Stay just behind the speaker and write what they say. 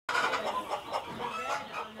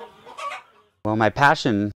Well, my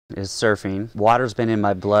passion is surfing. Water's been in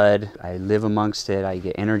my blood. I live amongst it. I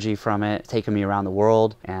get energy from it. It's taken me around the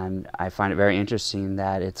world, and I find it very interesting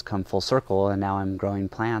that it's come full circle, and now I'm growing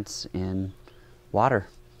plants in water,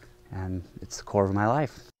 and it's the core of my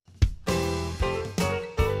life.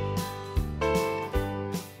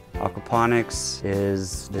 Aquaponics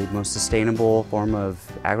is the most sustainable form of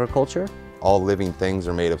agriculture. All living things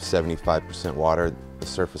are made of 75% water. The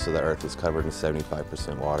surface of the earth is covered in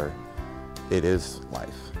 75% water. It is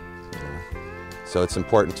life. So it's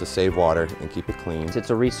important to save water and keep it clean. It's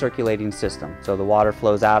a recirculating system. So the water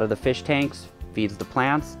flows out of the fish tanks, feeds the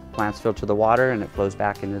plants filter the water, and it flows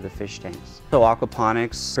back into the fish tanks. So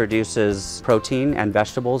aquaponics produces protein and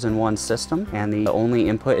vegetables in one system, and the only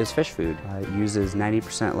input is fish food. It uses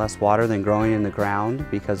 90% less water than growing in the ground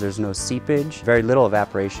because there's no seepage, very little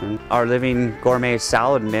evaporation. Our living gourmet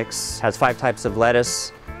salad mix has 5 types of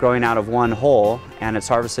lettuce growing out of one hole, and it's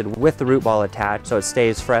harvested with the root ball attached, so it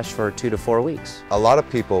stays fresh for 2 to 4 weeks. A lot of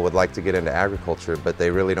people would like to get into agriculture, but they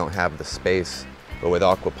really don't have the space. But with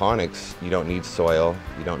aquaponics, you don't need soil,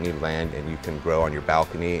 you don't need land, and you can grow on your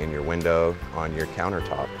balcony, in your window, on your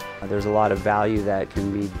countertop. There's a lot of value that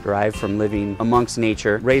can be derived from living amongst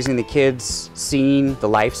nature. Raising the kids, seeing the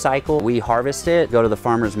life cycle. We harvest it, go to the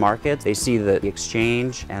farmers market, they see the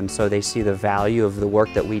exchange, and so they see the value of the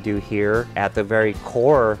work that we do here. At the very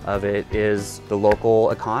core of it is the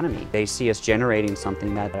local economy. They see us generating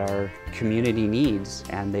something that our community needs,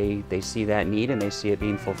 and they see that need and they see it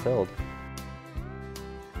being fulfilled.